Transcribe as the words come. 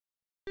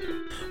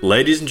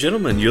Ladies and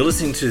gentlemen, you're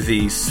listening to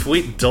the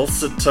sweet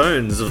dulcet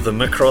tones of the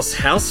Macross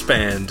House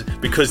Band,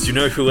 because you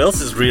know who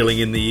else is reeling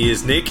in the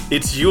years, Nick?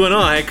 It's you and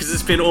I, because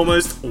it's been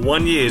almost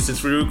 1 year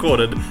since we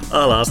recorded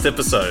our last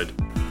episode.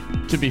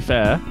 To be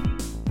fair,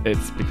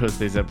 it's because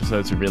these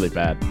episodes are really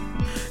bad.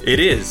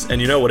 It is,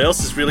 and you know what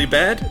else is really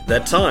bad?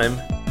 That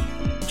time,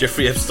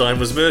 Jeffrey Epstein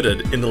was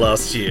murdered in the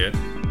last year.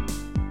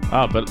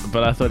 Oh,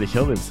 but I thought he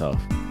killed himself.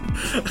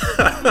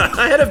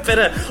 I had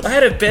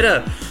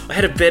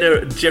a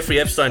better Jeffrey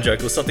Epstein joke.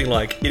 It was something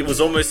like, it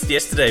was almost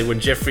yesterday when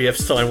Jeffrey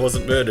Epstein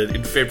wasn't murdered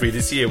in February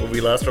this year when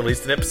we last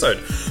released an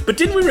episode. But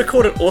didn't we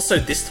record it also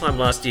this time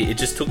last year? It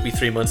just took me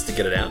 3 months to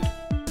get it out.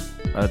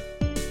 I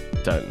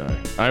don't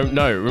know.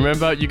 No,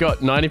 remember, you got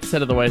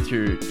 90% of the way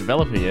through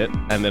developing it,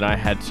 and then I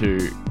had to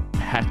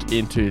hack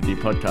into the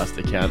podcast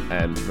account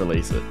and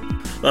release it.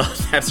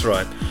 Oh, that's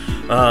right.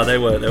 They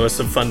were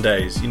some fun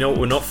days. You know what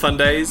were not fun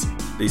days?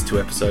 These 2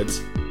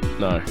 episodes.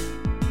 No.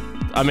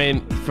 I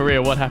mean, for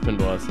real, what happened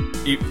was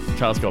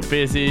Charles got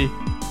busy.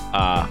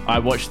 I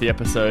watched the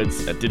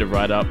episodes and did a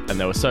write-up, and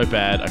they were so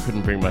bad I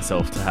couldn't bring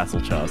myself to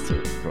hassle Charles to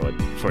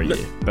record for a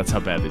year. That's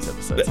how bad these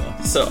episodes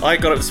are. So I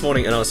got up this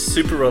morning and I was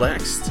super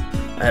relaxed.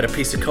 I had a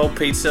piece of cold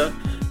pizza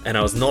and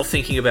I was not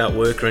thinking about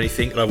work or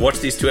anything. And I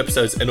watched these 2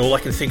 episodes and all I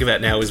can think about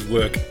now is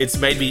work.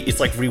 It's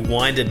like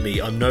rewinded me.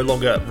 I'm no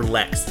longer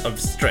relaxed. I'm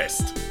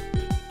stressed.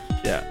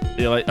 Yeah.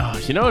 You're like, oh,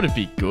 you know what would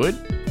be good?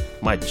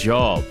 My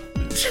job.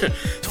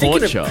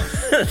 Torture.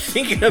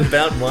 Thinking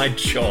about my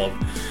job.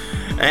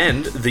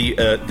 And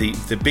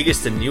the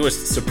biggest and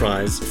newest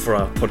surprise for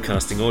our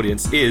podcasting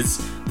audience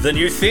is the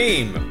new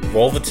theme.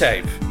 Roll the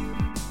tape.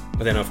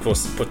 And then, of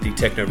course, put the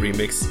techno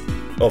remix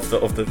of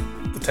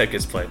the tape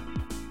gets played.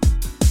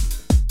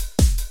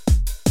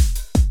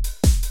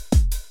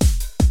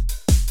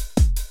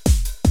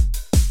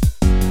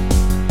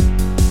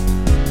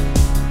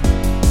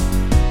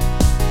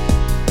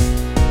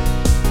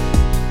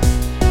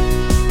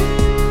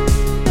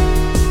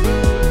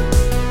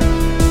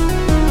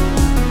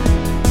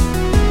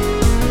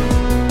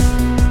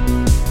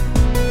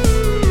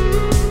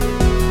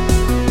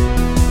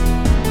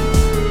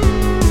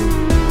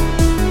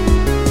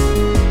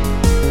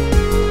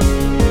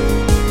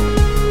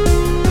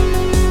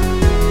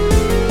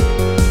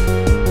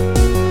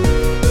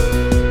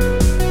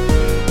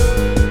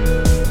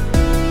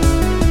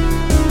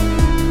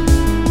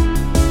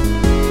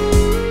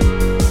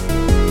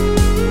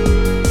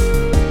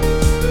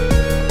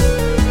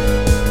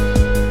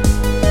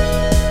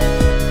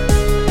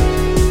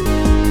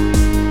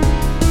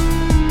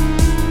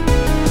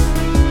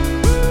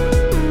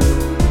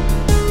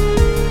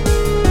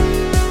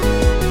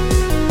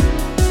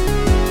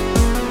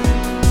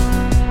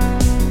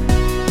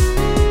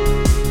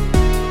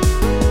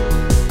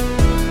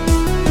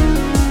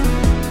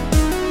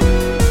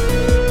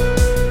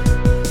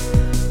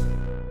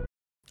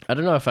 I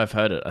don't know if I've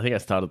heard it. I think I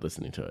started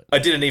listening to it. I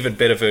did an even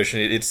better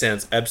version. It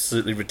sounds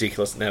absolutely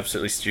ridiculous and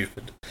absolutely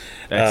stupid.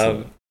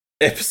 Excellent.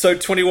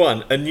 Episode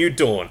 21, A New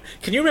Dawn.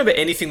 Can you remember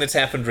anything that's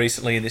happened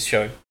recently in this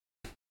show?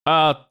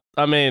 I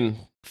mean,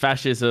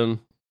 fascism.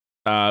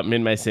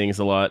 Min-Mei sings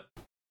a lot.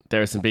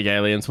 There are some big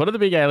aliens. What are the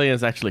big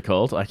aliens actually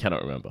called? I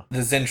cannot remember. The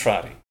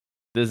Zentradi.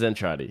 The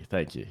Zentradi.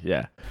 Thank you.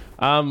 Yeah.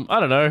 I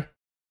don't know.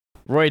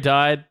 Roy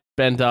died.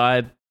 Ben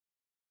died.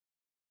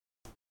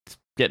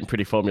 Getting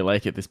pretty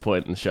formulaic at this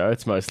point in the show.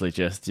 It's mostly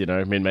just,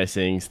 Min-Mei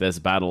sings, there's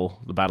a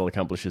battle, the battle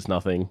accomplishes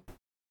nothing.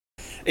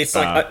 It's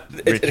like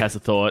Rick has a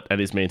thought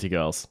and is mean to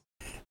girls.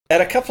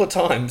 At a couple of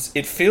times,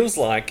 it feels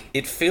like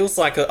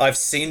I've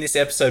seen this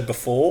episode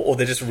before, or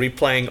they're just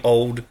replaying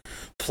old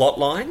plot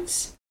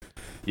lines.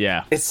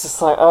 Yeah. It's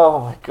just like, oh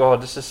my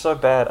god, this is so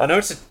bad. I know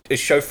it's a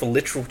show for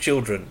literal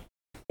children.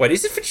 Wait,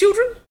 is it for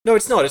children? No,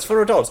 it's not. It's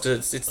for adults.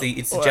 It's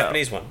the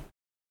Japanese one.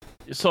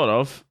 Sort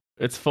of.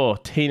 It's for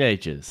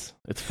teenagers.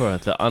 It's for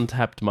the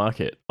untapped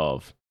market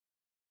of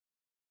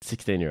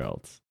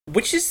 16-year-olds.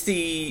 Which is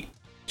the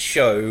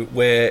show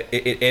where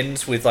it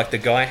ends with like the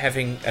guy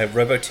having a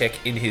Robotech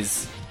in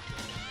his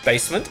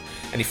basement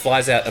and he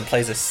flies out and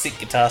plays a sick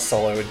guitar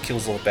solo and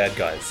kills all the bad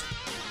guys.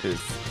 Is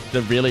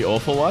the really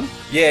awful one?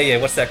 Yeah.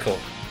 What's that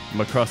called?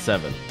 Macross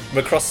 7.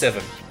 Macross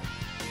 7.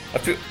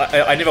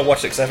 I never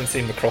watched it because I haven't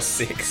seen Macross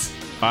 6.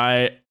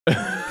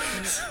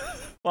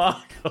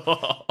 Fuck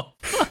off.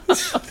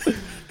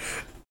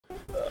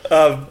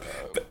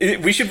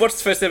 We should watch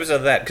the first episode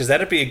of that, because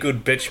that'd be a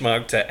good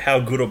benchmark to how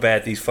good or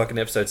bad these fucking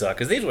episodes are,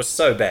 because these were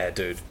so bad,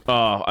 dude.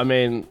 Oh, I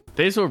mean,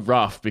 these were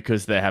rough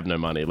because they have no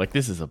money. Like,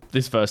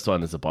 this first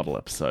one is a bottle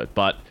episode,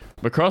 but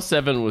Macross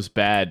 7 was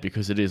bad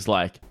because it is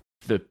like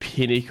the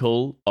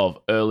pinnacle of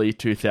early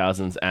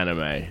 2000s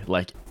anime.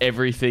 Like,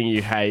 everything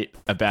you hate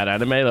about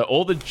anime, like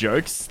all the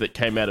jokes that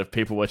came out of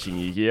people watching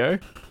Yu-Gi-Oh!,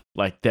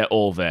 like, they're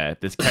all there.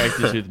 There's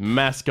characters with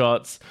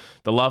mascots.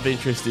 The love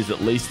interest is at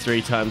least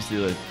 3 times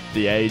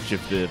the age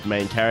of the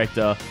main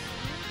character,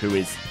 who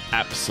is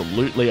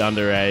absolutely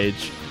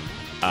underage.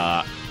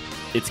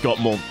 It's got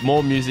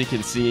more music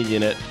and singing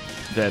in it.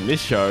 than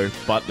this show,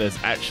 but there's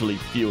actually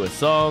fewer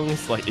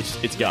songs. Like,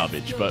 it's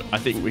garbage, but I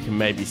think we can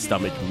maybe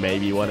stomach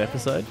maybe one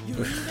episode.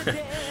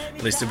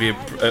 At least it'll be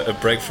a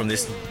break from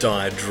this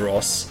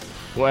dire-dross.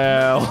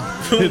 Well,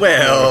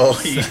 yeah.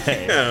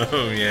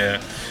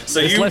 So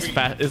it's less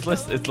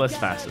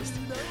fascist.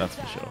 That's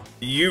for sure.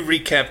 You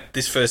recap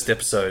this first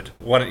episode.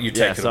 Why don't you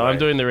take it away? So I'm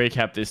doing the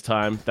recap this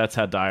time. That's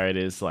how dire it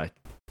is. Like,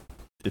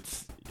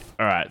 it's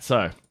all right.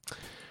 So,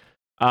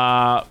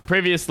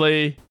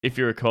 previously, if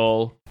you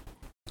recall,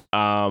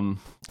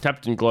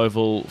 Captain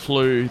Global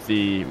flew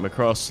the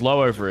Macross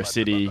low over a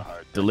city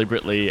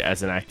deliberately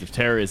as an act of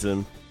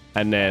terrorism,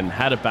 and then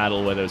had a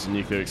battle where there was a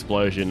nuclear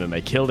explosion and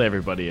they killed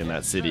everybody in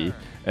that city.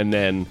 And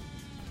then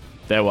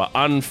they were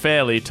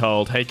unfairly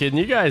told, "Hey, can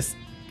you guys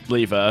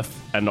leave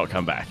Earth and not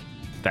come back?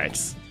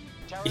 Thanks."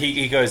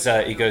 He goes,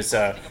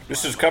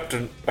 this is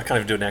Captain... I can't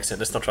even do an accent,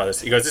 let's not try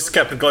this. He goes, this is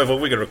Captain Glover,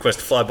 we're going to request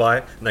a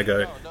flyby. And they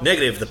go,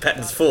 negative, the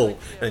pattern's full.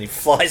 And he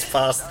flies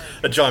past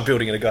a giant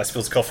building and a guy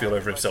spills coffee all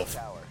over himself.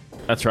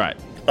 That's right.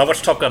 I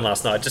watched Top Gun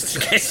last night, just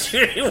in case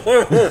you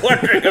were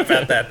wondering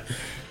about that.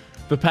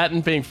 The pattern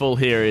being full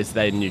here is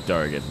they nuked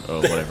Oregon, or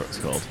whatever it's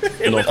called.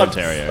 North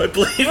Ontario. I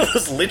believe it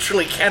was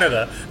literally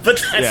Canada,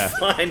 but that's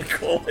fine,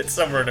 call it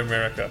somewhere in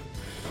America.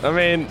 I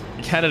mean,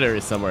 Canada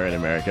is somewhere in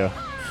America.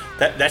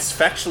 That's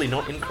factually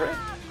not incorrect.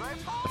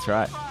 That's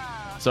right.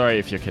 Sorry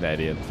if you're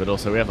Canadian, but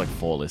also we have like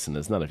 4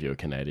 listeners. None of you are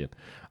Canadian.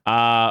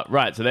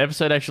 Right, so the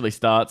episode actually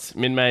starts.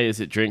 Min-Mei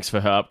is at drinks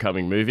for her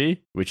upcoming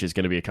movie, which is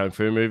going to be a kung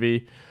fu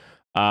movie.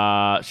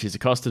 She's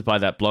accosted by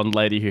that blonde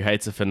lady who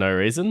hates her for no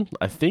reason.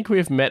 I think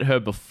we've met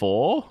her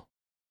before,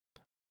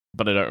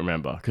 but I don't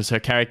remember, because her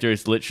character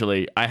is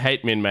literally, I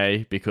hate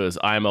Min-Mei because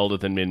I'm older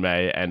than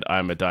Min-Mei and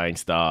I'm a dying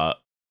star,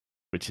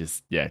 which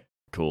is,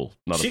 cool.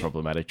 Not a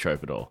problematic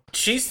trope at all.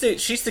 She's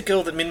the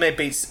girl that Min-Mei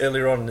beats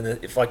earlier on to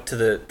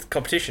the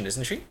competition,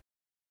 isn't she?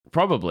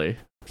 Probably.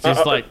 She's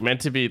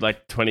meant to be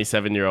like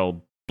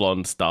 27-year-old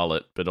blonde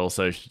starlet, but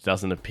also she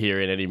doesn't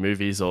appear in any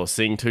movies or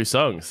sing 2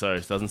 songs, so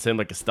it doesn't seem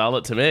like a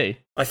starlet to me.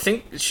 I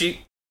think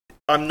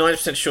I'm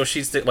 90% sure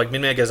she's the, like,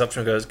 Min-Mei goes up to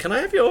her and goes, "Can I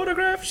have your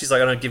autograph?" She's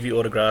like, "I don't give you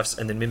autographs,"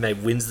 and then Min-Mei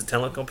wins the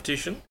talent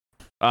competition.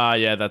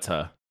 Yeah, that's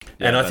her.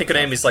 Yeah, and I think her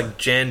name is like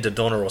Jan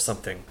Dodonna or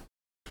something.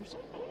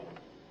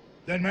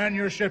 Then man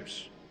your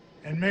ships,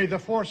 and may the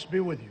force be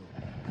with you.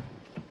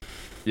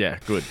 Yeah,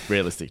 good.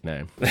 Realistic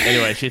name.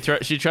 Anyway, she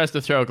tries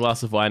to throw a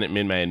glass of wine at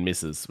Min-Mei and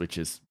misses, which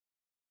is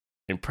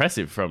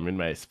impressive from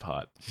Min-Mei's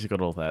part. She's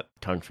got all that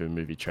kung fu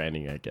movie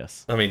training, I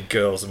guess. I mean,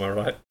 girls, am I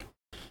right?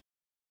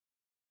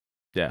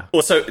 Yeah.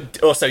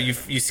 Also, you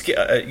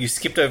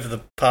skipped over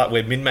the part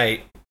where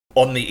Min-Mei,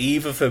 on the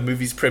eve of her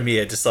movie's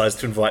premiere, decides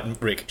to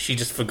invite Rick. She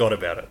just forgot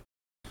about it.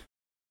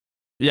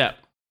 Yeah.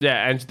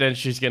 Yeah, and then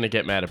she's going to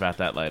get mad about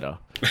that later.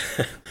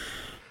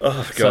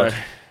 Oh, God. So,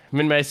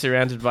 Min-Mei,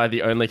 surrounded by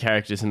the only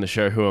characters in the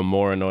show who are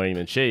more annoying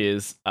than she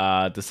is,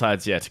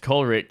 decides, to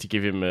call Rick to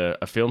give him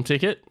a film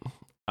ticket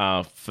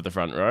for the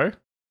front row.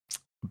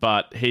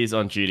 But he's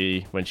on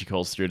duty when she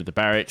calls through to the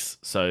barracks,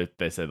 so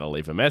they say they'll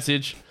leave a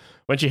message.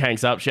 When she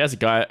hangs up, she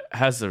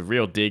has a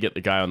real dig at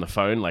the guy on the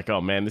phone, like,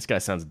 "Oh man, this guy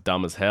sounds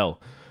dumb as hell,"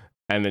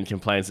 and then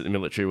complains that the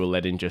military will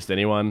let in just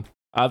anyone.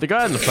 The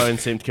guy on the phone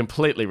seemed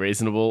completely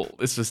reasonable.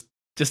 This was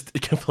just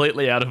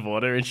completely out of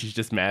order, and she's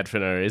just mad for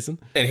no reason.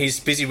 And he's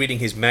busy reading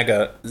his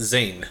MAGA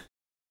zine.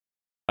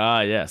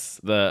 Yes,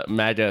 the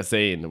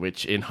magazine,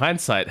 which in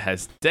hindsight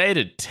has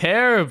dated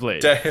terribly.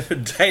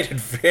 Dated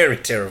very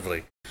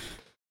terribly.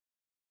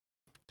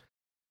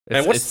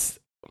 It's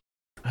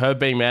her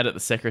being mad at the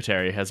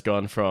secretary has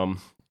gone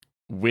from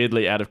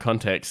weirdly out of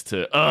context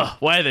to,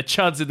 why are the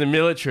chuds in the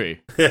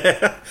military?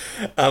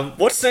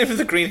 What's the name of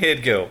the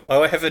green-haired girl?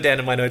 Oh, I have her down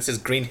in my notes as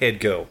green-haired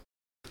girl.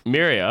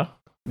 Miria.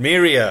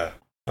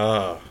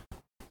 Oh.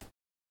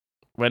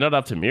 We're not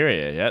up to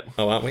Miria yet.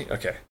 Oh, aren't we?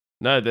 Okay.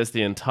 No, there's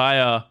the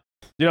entire...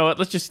 You know what,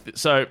 let's just...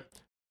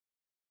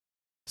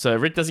 So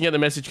Rick doesn't get the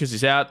message because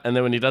he's out, and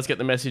then when he does get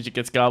the message, it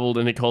gets garbled,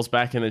 and he calls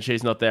back, and then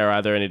she's not there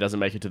either, and he doesn't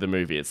make it to the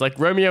movie. It's like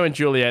Romeo and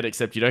Juliet,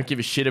 except you don't give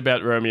a shit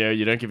about Romeo,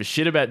 you don't give a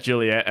shit about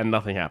Juliet, and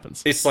nothing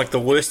happens. It's like the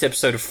worst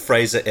episode of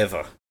Frasier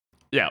ever.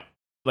 Yeah.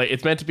 Like,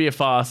 it's meant to be a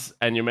farce,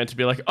 and you're meant to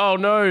be like, oh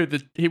no,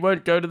 he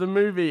won't go to the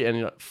movie, and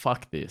you're like,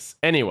 fuck this.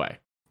 Anyway,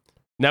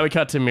 now we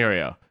cut to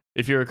Miria.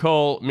 If you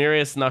recall,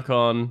 Miria snuck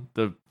on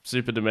the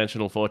super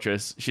dimensional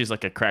fortress. She's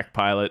like a crack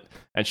pilot,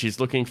 and she's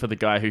looking for the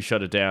guy who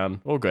shot her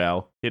down, or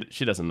gal.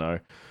 She doesn't know.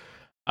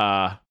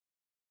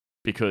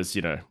 Because,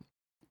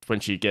 when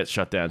she gets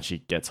shot down, she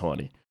gets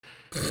horny.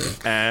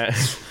 I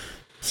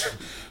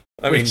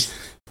mean,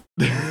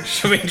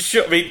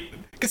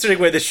 considering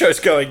where this show's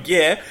going,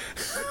 yeah.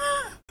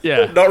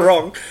 Yeah. Not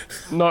wrong.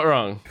 Not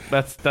wrong.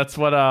 That's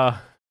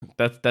what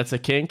that's a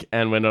kink,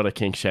 and we're not a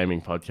kink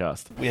shaming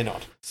podcast. We're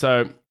not.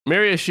 So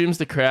Mary assumes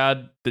the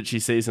crowd that she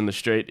sees in the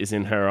street is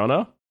in her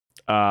honor.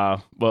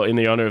 In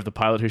the honor of the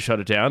pilot who shot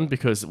her down,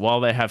 because while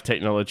they have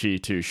technology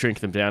to shrink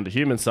them down to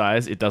human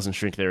size, it doesn't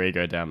shrink their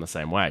ego down the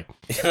same way.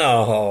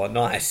 Oh,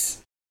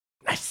 nice.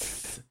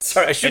 Nice.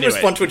 Sorry, I should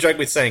respond to a joke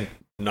with saying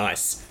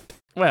nice.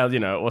 Well,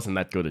 it wasn't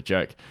that good a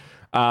joke.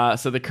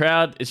 So the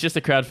crowd, it's just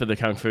a crowd for the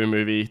Kung Fu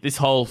movie. This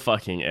whole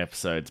fucking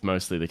episode's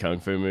mostly the Kung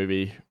Fu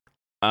movie.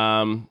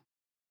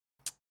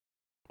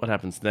 What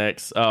happens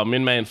next? Oh,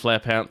 Min-Mei and Flare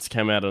Pounce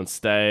came out on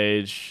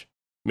stage.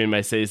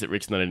 Min-Mei sees that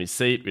Rick's not in his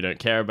seat. We don't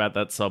care about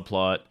that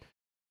subplot.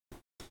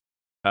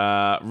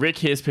 Rick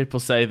hears people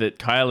say that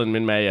Kyle and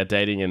Min-Mei are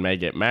dating and may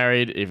get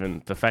married.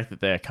 Even the fact that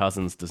they are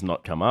cousins does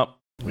not come up,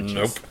 which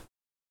is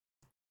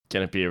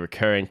going to be a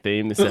recurring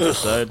theme this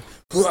episode.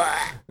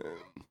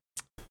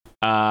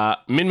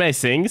 Min-Mei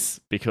sings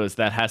because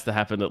that has to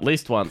happen at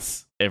least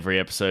once every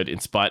episode in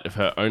spite of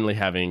her only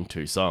having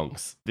 2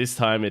 songs. This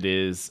time it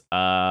is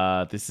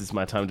This Is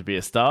My Time to Be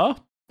a Star,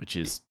 which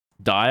is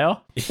dire.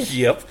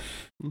 Yep.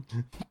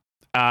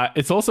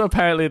 It's also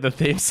apparently the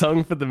theme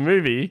song for the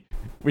movie,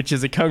 which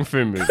is a Kung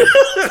Fu movie.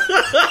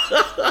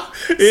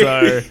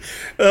 So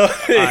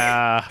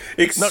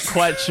not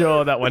quite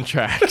sure that one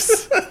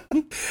tracks.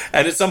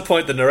 And at some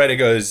point the narrator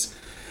goes,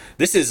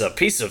 "This is a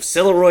piece of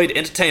celluloid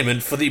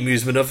entertainment for the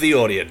amusement of the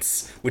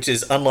audience," which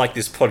is unlike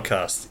this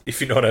podcast,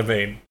 if you know what I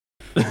mean.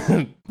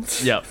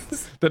 Yep.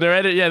 The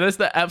narrator, that's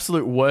the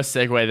absolute worst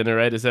segue the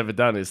narrator's ever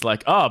done. It's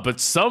like, but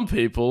some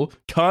people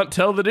can't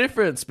tell the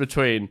difference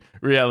between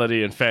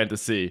reality and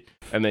fantasy.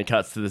 And then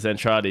cuts to the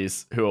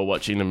Zentratis who are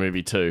watching the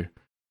movie too.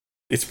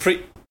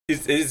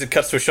 It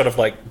cuts to a shot of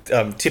like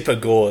Tipper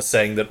Gore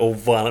saying that all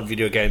violent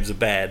video games are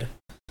bad.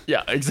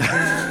 Yeah,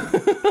 exactly.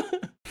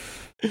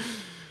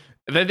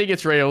 They think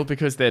it's real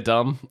because they're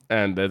dumb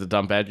and they're the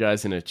dumb bad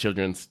guys in a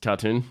children's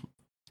cartoon.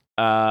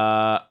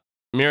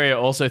 Miria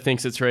also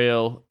thinks it's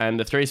real, and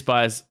the 3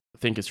 spies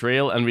think it's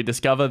real, and we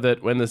discover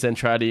that when the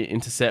Zentradi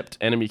intercept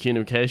enemy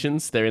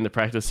communications, they're in the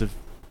practice of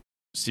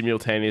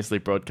simultaneously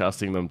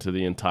broadcasting them to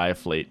the entire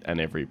fleet and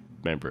every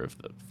member of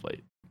the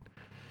fleet,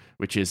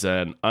 which is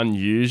an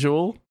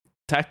unusual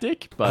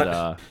tactic,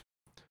 but...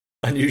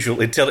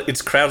 unusual.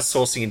 It's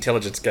crowdsourcing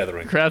intelligence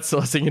gathering.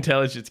 Crowdsourcing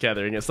intelligence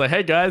gathering. It's like,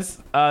 hey guys,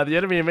 the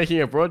enemy are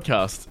making a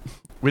broadcast.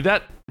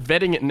 Without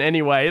vetting it in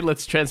any way,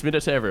 let's transmit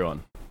it to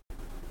everyone.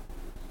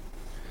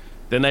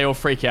 Then they all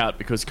freak out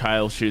because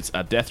Kyle shoots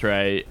a death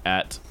ray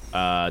at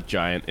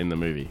Giant in the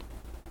movie.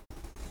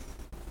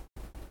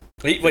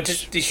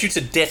 He shoots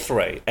a death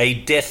ray. A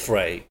death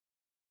ray.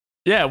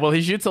 Yeah, well,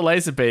 he shoots a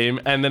laser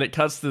beam, and then it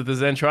cuts to the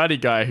Zentradi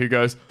guy who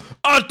goes,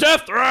 "A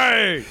death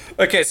ray!"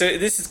 Okay, so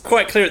this is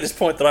quite clear at this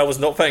point that I was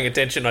not paying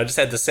attention. I just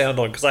had the sound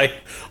on, because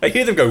I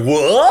hear them go,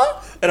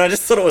 "What?" And I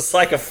just thought it was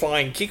like a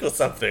flying kick or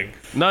something.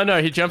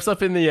 No, he jumps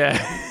up in the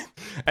air,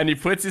 and he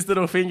puts his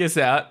little fingers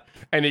out,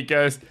 and he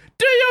goes,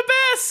 "Do your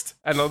best!"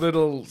 And a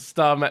little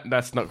star...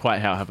 That's not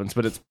quite how it happens,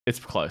 but it's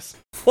close.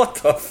 What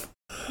the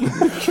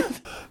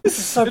This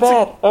is so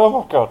bad.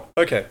 Oh my god.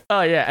 Okay.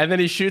 Oh yeah, and then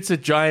he shoots a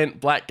giant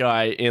black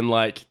guy in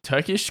like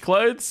Turkish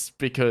clothes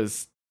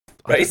because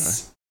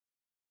race.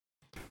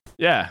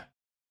 Yeah.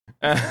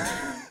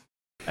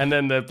 And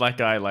then the black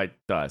guy like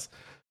dies.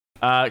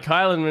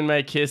 Kyle and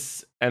Min-Mei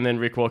kiss, and then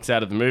Rick walks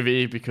out of the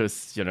movie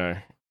because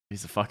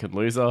he's a fucking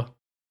loser.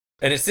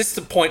 And is this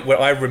the point where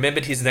I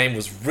remembered his name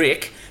was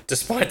Rick,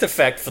 despite the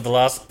fact for the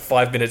last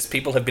 5 minutes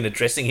people have been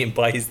addressing him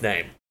by his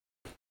name?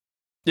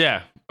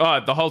 Yeah. Oh,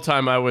 the whole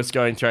time I was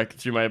going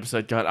through my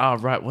episode going,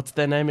 right, what's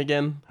their name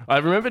again? I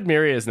remembered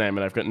Miria's name,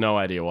 and I've got no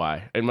idea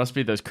why. It must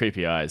be those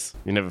creepy eyes.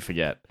 You never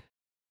forget.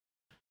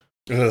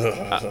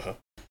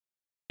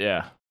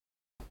 Yeah.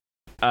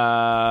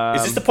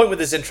 Is this the point where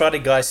the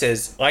Zentradi guy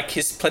says, "I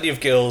kissed plenty of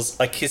girls.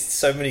 I kissed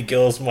so many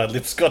girls my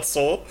lips got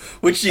sore,"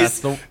 which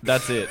is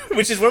that's it.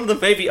 Which is one of the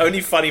maybe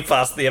only funny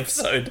parts of the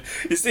episode.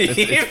 It's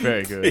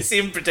very good. It's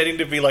him pretending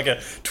to be like a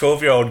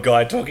 12-year-old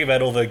guy talking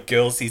about all the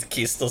girls he's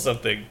kissed or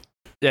something.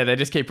 Yeah, they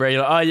just keep bragging.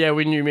 Oh yeah,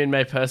 we knew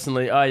Min-Mei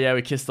personally. Oh yeah,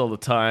 we kissed all the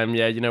time.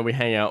 Yeah, we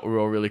hang out. We're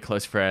all really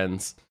close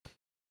friends.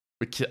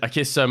 I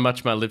kissed so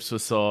much my lips were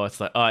sore. It's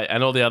like,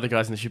 and all the other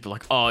guys in the ship are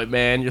like, "Oh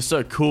man, you're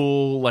so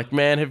cool. Like,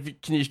 man,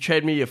 can you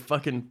trade me your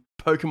fucking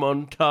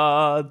Pokemon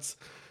cards?"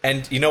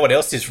 And you know what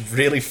else is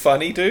really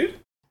funny, dude?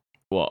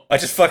 What? I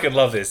just fucking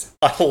love this.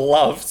 I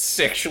love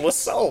sexual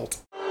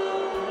assault.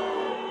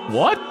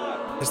 What?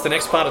 It's the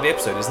next part of the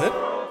episode, isn't it?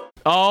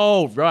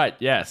 Oh, right.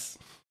 Yes.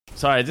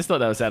 Sorry, I just thought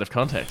that was out of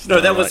context.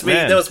 No, that was me.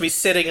 Man. That was me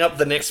setting up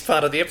the next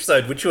part of the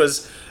episode, which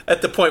was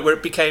at the point where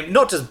it became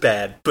not just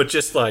bad, but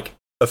just like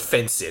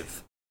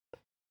offensive.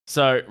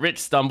 So Rick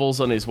stumbles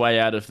on his way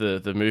out of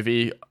the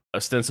movie,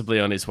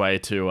 ostensibly on his way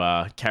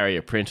to carry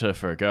a printer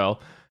for a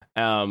girl,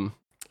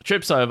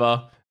 trips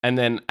over, and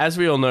then, as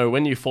we all know,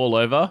 when you fall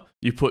over,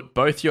 you put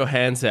both your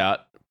hands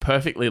out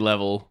perfectly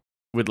level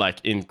with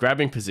in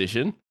grabbing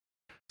position,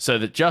 so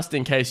that just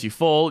in case you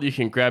fall, you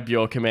can grab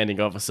your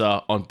commanding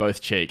officer on both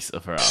cheeks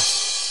of her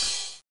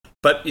ass.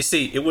 But you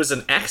see, it was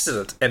an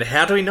accident. And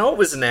how do we know it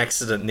was an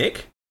accident,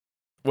 Nick?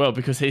 Well,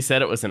 because he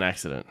said it was an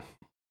accident.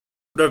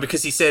 No,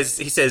 because he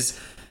says,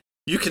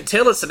 you can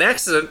tell it's an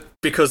accident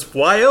because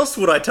why else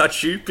would I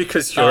touch you?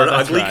 Because you're an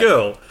ugly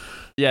girl.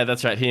 Yeah,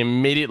 that's right. He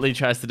immediately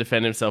tries to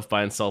defend himself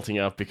by insulting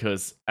her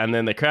and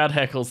then the crowd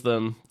heckles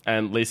them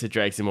and Lisa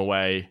drags him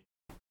away.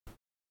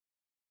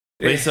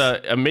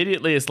 Lisa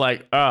immediately is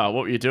like, what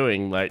were you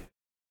doing? Like,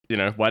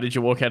 why did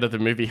you walk out of the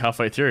movie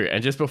halfway through?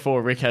 And just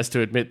before Rick has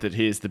to admit that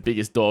he is the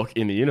biggest dork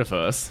in the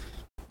universe,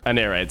 an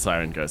air raid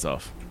siren goes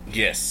off.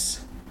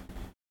 Yes.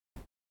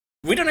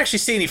 We don't actually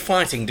see any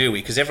fighting, do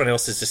we? Because everyone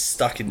else is just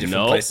stuck in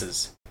different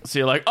places. So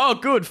you're like, oh,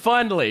 good,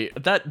 finally.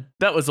 That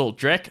was all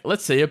dreck.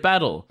 Let's see a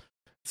battle.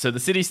 So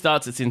the city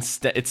starts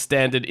its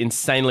standard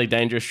insanely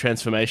dangerous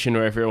transformation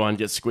where everyone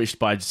gets squished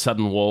by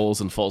sudden walls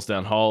and falls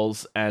down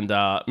holes. And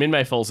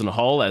Min-Mei falls in a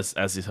hole, as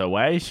is her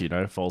way. She,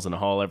 falls in a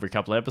hole every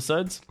couple of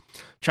episodes.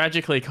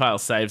 Tragically, Kyle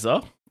saves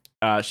her.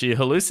 She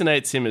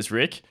hallucinates him as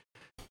Rick.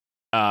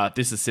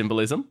 This is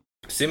symbolism.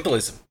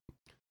 Symbolism.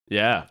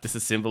 Yeah, this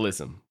is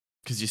symbolism.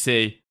 Because you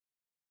see,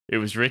 it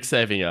was Rick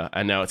saving her,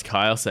 and now it's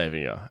Kyle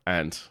saving her.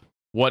 And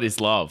what is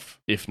love,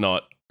 if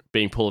not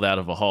being pulled out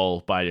of a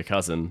hole by your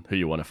cousin who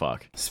you want to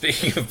fuck?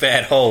 Speaking of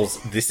bad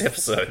holes, this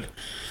episode.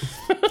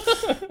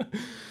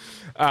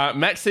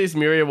 Max sees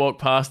Miria walk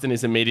past and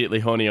is immediately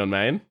horny on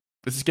Maine.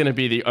 This is going to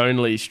be the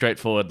only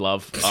straightforward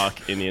love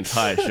arc in the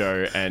entire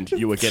show, and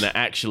you are going to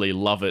actually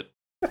love it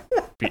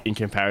in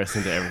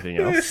comparison to everything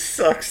else. This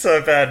sucks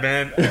so bad,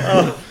 man.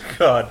 Oh,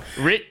 God.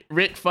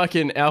 Rick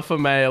fucking alpha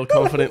male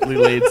confidently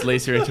leads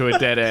Lisa into a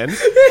dead end,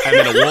 and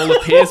then a wall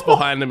appears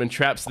behind them and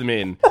traps them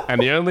in.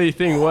 And the only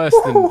thing worse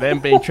than them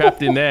being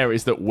trapped in there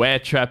is that we're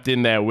trapped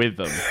in there with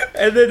them.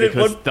 And then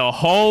because the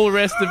whole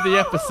rest of the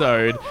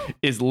episode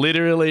is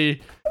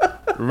literally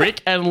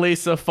Rick and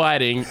Lisa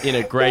fighting in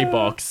a grey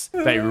box.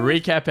 They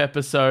recap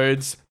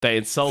episodes, they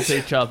insult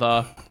each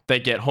other, they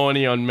get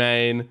horny on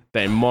Maine,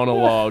 they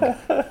monologue.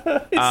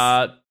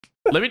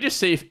 Let me just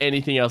see if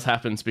anything else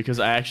happens, because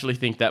I actually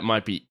think that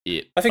might be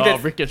it. I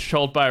think Rick gets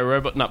trolled by a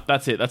robot. No,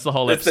 that's it. That's the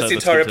whole episode. That's the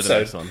entire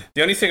episode.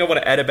 The only thing I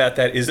want to add about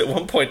that is at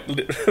one point,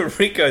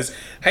 Rick goes,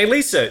 "Hey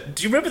Lisa,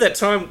 do you remember that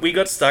time we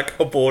got stuck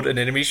aboard an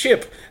enemy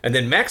ship? And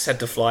then Max had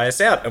to fly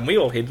us out and we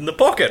all hid in the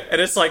pocket." And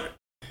it's like,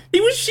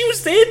 she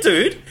was there,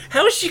 dude.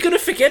 How is she going to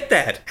forget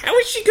that? How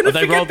is she going to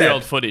forget that? They rolled the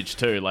old footage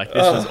too. Like,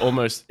 this was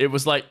almost... It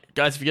was like,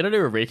 guys, if you're going to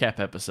do a recap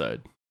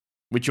episode,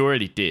 which you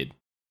already did,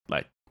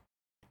 like,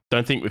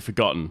 don't think we've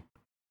forgotten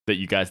that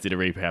you guys did a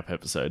recap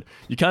episode.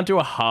 You can't do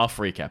a half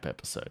recap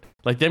episode.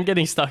 Like, them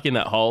getting stuck in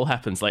that hole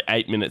happens like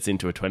 8 minutes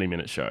into a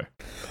 20-minute show.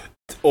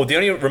 Or the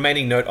only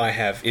remaining note I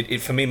have,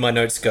 for me, my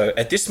notes go,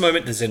 at this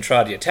moment, the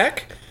Zentradi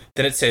attack.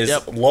 Then it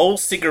says, lol,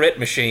 cigarette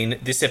machine,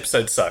 this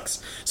episode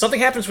sucks. Something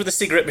happens with the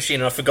cigarette machine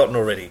and I've forgotten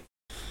already.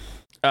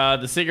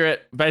 The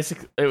cigarette,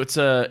 basically, it's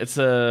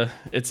a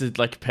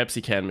like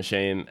Pepsi can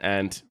machine,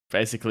 and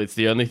basically it's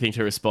the only thing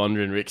to respond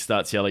when Rick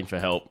starts yelling for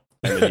help,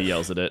 and then he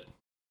yells at it.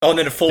 Oh, and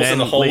then it falls in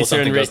the hole or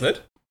something, doesn't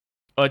it?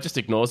 Oh, it just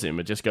ignores him.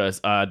 It just goes,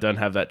 don't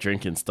have that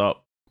drink and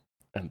stop,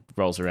 and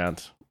rolls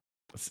around.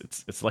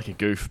 It's like a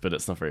goof, but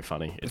it's not very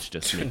funny. It's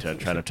just me trying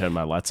to turn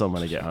my lights on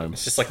when I get home.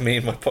 It's just like me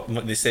and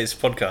this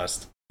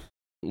podcast.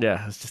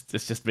 Yeah,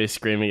 it's just me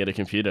screaming at a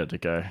computer to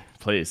go,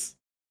 please,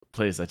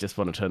 I just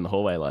want to turn the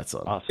hallway lights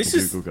on. This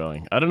Google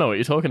going, I don't know what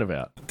you're talking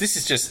about. This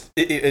is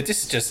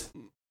just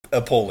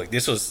appalling.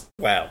 This was,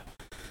 wow.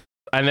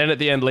 And then at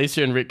the end,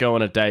 Lisa and Rick go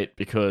on a date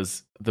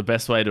because the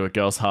best way to a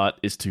girl's heart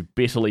is to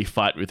bitterly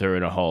fight with her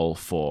in a hole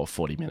for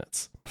 40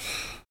 minutes.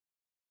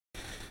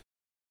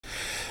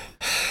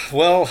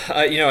 Well,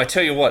 I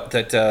tell you what,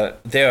 that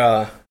there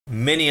are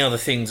many other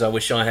things I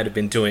wish I had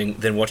been doing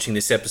than watching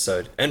this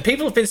episode. And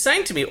people have been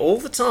saying to me all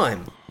the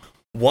time,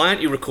 why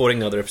aren't you recording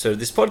another episode of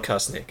this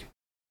podcast, Nick?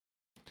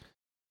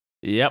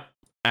 Yep.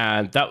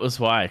 And that was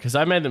why. Because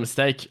I made the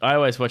mistake. I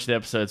always watch the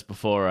episodes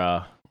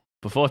before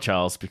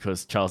Charles,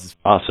 because Charles is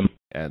awesome.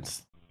 And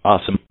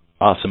awesome.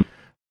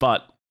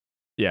 But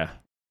yeah,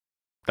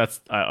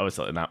 I was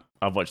like, nah,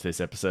 I've watched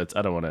these episodes.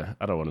 I don't want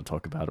to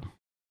talk about them.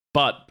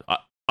 But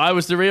I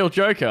was the real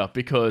Joker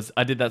because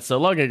I did that so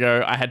long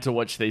ago. I had to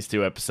watch these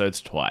two episodes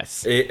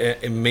twice.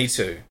 Me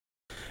too.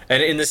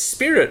 And in the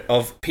spirit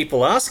of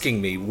people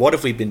asking me, what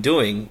have we been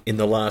doing in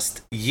the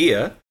last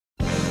year?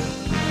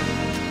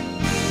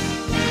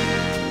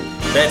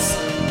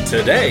 That's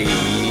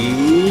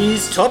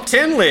today's top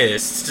 10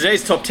 list.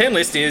 Today's top 10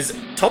 list is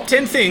top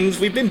 10 things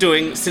we've been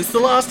doing since the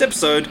last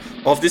episode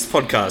of this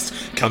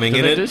podcast. Coming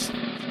in at...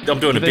 I'm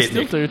doing a bit,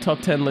 Nick. Do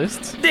top 10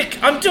 lists? Nick,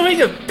 I'm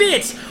doing a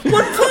bit!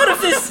 What part of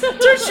this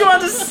don't you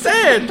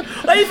understand?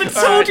 I even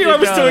told you I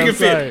was doing a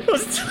bit.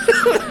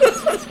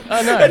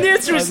 Oh, no. And the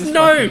answer is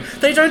no.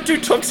 They don't do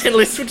top 10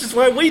 lists, which is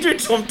why we do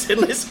top 10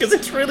 lists, because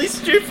it's really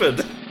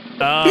stupid.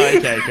 Oh,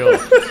 okay, cool.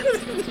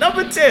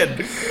 Number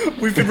 10.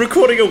 We've been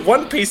recording a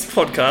One Piece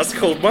podcast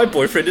called My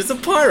Boyfriend is a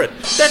Pirate.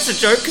 That's a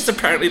joke, because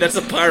apparently that's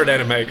a pirate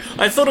anime.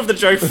 I thought of the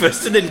joke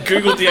first and then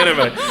googled the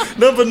anime.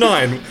 Number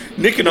 9.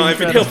 Nick and I have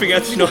been helping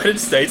out the United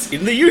States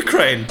in the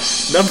Ukraine.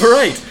 Number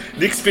 8.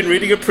 Nick's been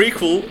reading a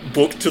prequel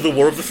book to the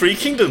War of the Three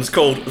Kingdoms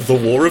called The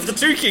War of the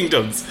Two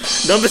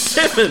Kingdoms. Number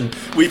 7,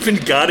 we've been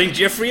guarding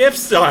Jeffrey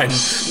Epstein.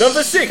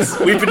 Number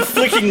 6, we've been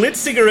flicking lit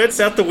cigarettes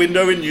out the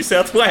window in New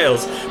South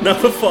Wales.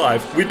 Number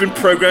 5, we've been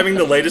programming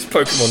the latest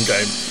Pokemon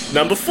game.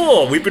 Number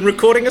 4, we've been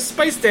recording a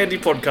Space Dandy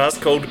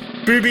podcast called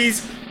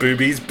Boobies,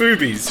 boobies,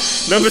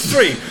 boobies. Number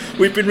 3,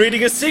 we've been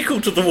reading a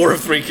sequel to The War of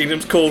Three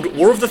Kingdoms called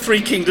War of the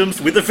Three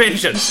Kingdoms with a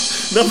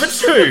Vengeance. Number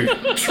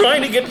 2,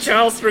 trying to get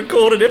Charles to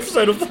record an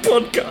episode of the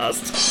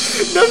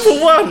podcast.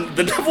 Number 1,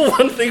 the number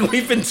one thing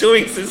we've been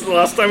doing since the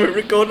last time we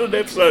recorded an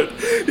episode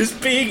is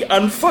being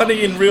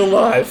unfunny in real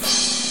life.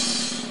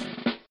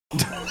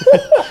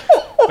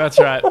 That's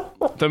right.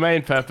 The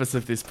main purpose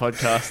of this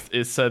podcast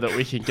is so that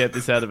we can get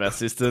this out of our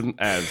system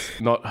and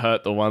not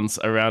hurt the ones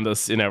around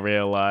us in our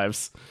real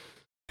lives.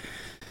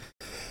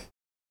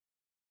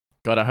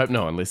 God, I hope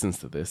no one listens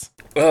to this.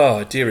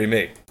 Oh, dearie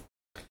me.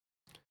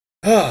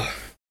 Ah,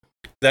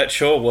 that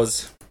sure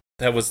was...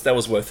 That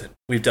was worth it.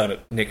 We've done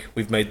it, Nick.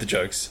 We've made the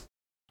jokes.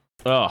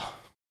 Oh.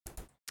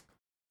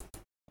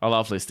 I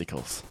love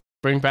listicles.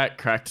 Bring back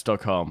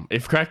cracked.com.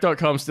 If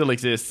cracked.com still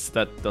exists,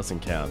 that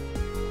doesn't count.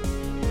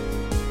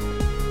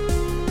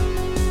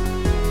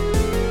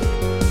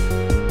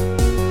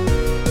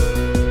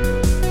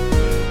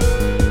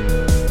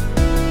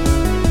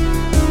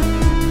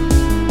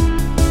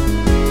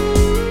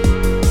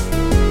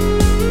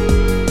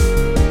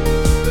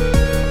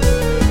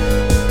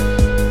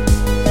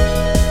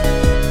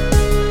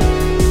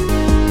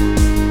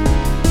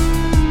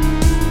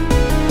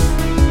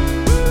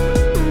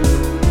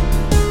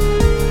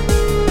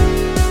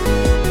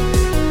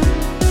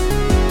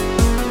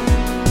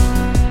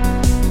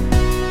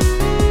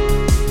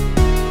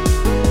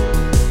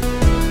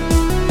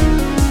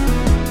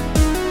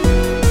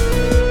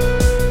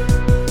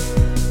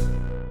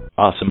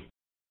 Awesome.